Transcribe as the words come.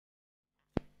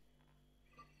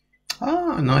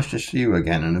Nice to see you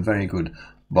again, and a very good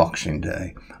Boxing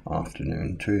Day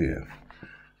afternoon to you.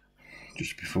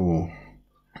 Just before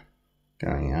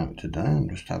going out today, I'm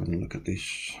just having a look at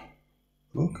this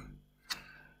book.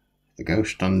 The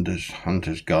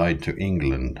Ghosthunters Guide to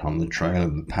England on the Trail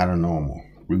of the Paranormal,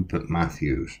 Rupert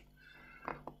Matthews.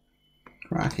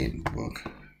 Cracking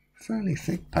book. Fairly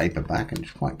thick paperback, and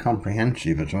it's quite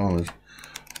comprehensive as well as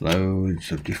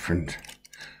loads of different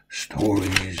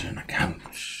stories and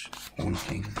accounts,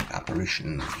 haunting,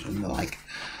 apparitions and the like,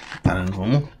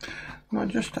 paranormal. And I'm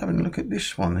just having a look at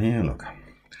this one here, look.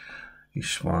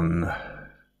 This one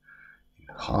in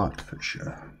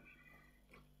Hertfordshire.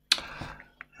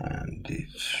 And it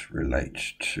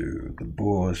relates to the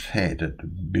Boars Head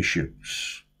at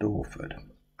Bishops Stortford.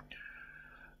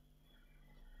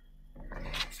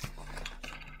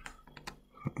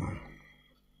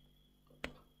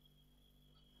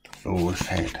 Boars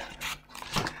Head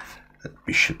at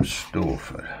Bishops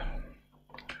Stortford.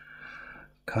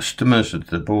 Customers at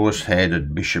the Boars Head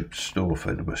at Bishops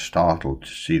Stortford were startled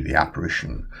to see the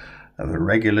apparition of a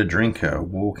regular drinker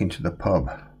walk into the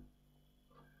pub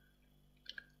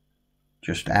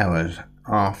just hours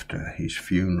after his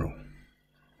funeral.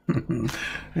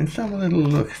 Let's have a little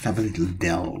look, let's have a little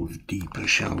delve deeper,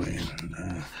 shall we?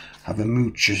 And have a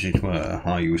mooch, as it were,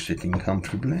 while you were sitting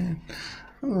comfortably.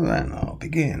 Well, then I'll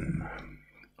begin.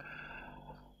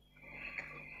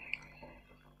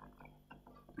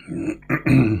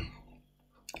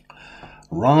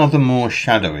 Rather more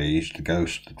shadowy is the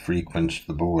ghost that frequents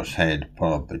the Boars Head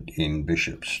pub in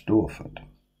Bishops Stortford.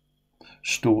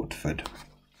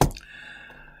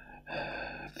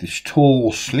 This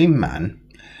tall, slim man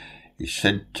is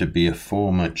said to be a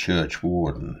former church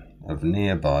warden of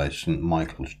nearby St.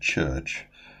 Michael's Church,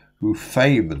 who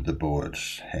favoured the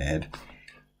Boars Head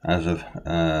as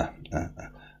a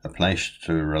place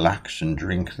to relax and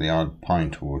drink the odd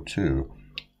pint or two.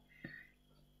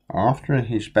 After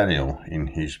his burial in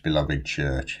his beloved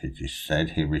church, it is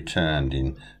said he returned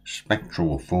in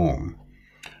spectral form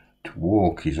to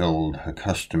walk his old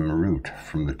accustomed route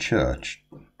from the church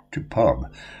to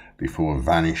pub before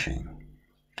vanishing.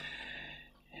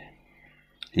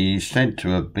 He is said to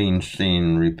have been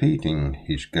seen repeating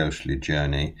his ghostly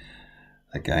journey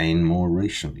again more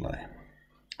recently.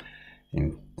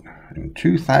 In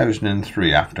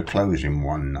 2003, after closing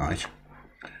one night,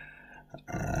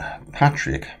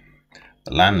 Patrick,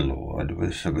 the landlord,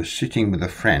 was sitting with a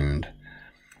friend,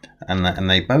 and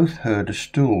they both heard a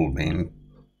stool being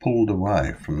pulled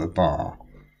away from the bar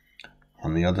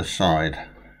on the other side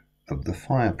of the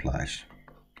fireplace.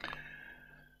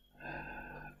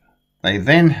 They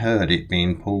then heard it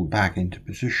being pulled back into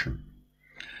position,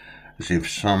 as if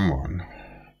someone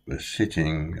was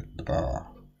sitting at the bar.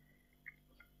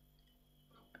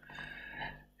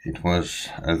 It was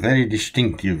a very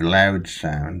distinctive loud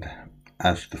sound,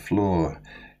 as the floor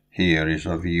here is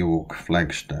of York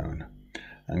flagstone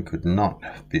and could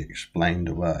not be explained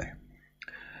away.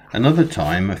 Another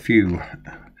time, a few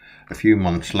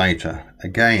months later,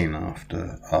 again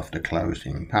after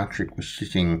closing, Patrick was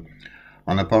sitting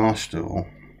on a bar stool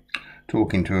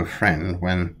talking to a friend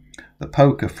when the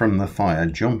poker from the fire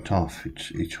jumped off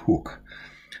its hook,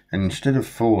 and instead of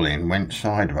falling, went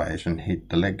sideways and hit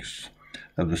the legs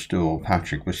of the stool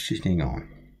Patrick was sitting on.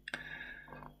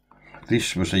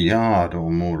 This was a yard or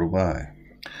more away.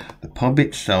 The pub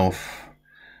itself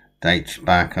dates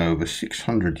back over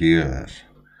 600 years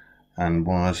and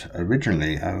was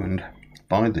originally owned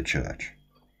by the church,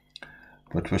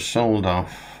 but was sold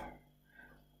off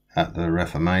at the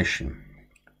Reformation.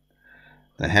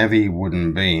 The heavy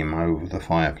wooden beam over the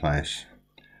fireplace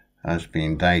has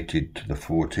been dated to the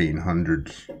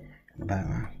 1400s, about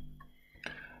that.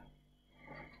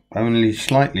 Only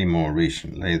slightly more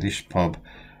recently, this pub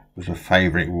was a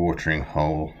favourite watering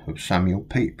hole of Samuel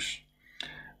Pepys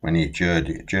when he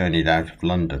journeyed out of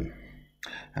London,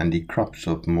 and he crops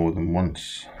up more than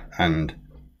once in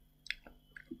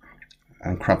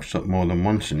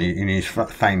his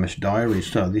famous diary.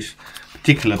 So this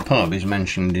particular pub is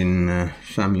mentioned in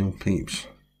Samuel Pepys.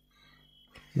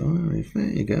 Well, there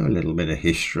you go, a little bit of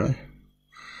history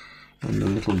and a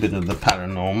little bit of the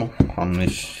paranormal on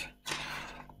this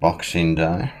Boxing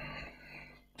Day.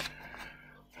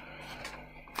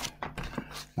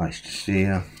 Nice to see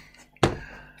you.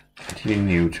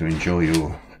 Continue to enjoy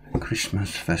your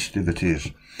Christmas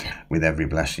festivities with every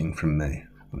blessing from me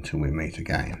until we meet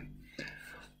again.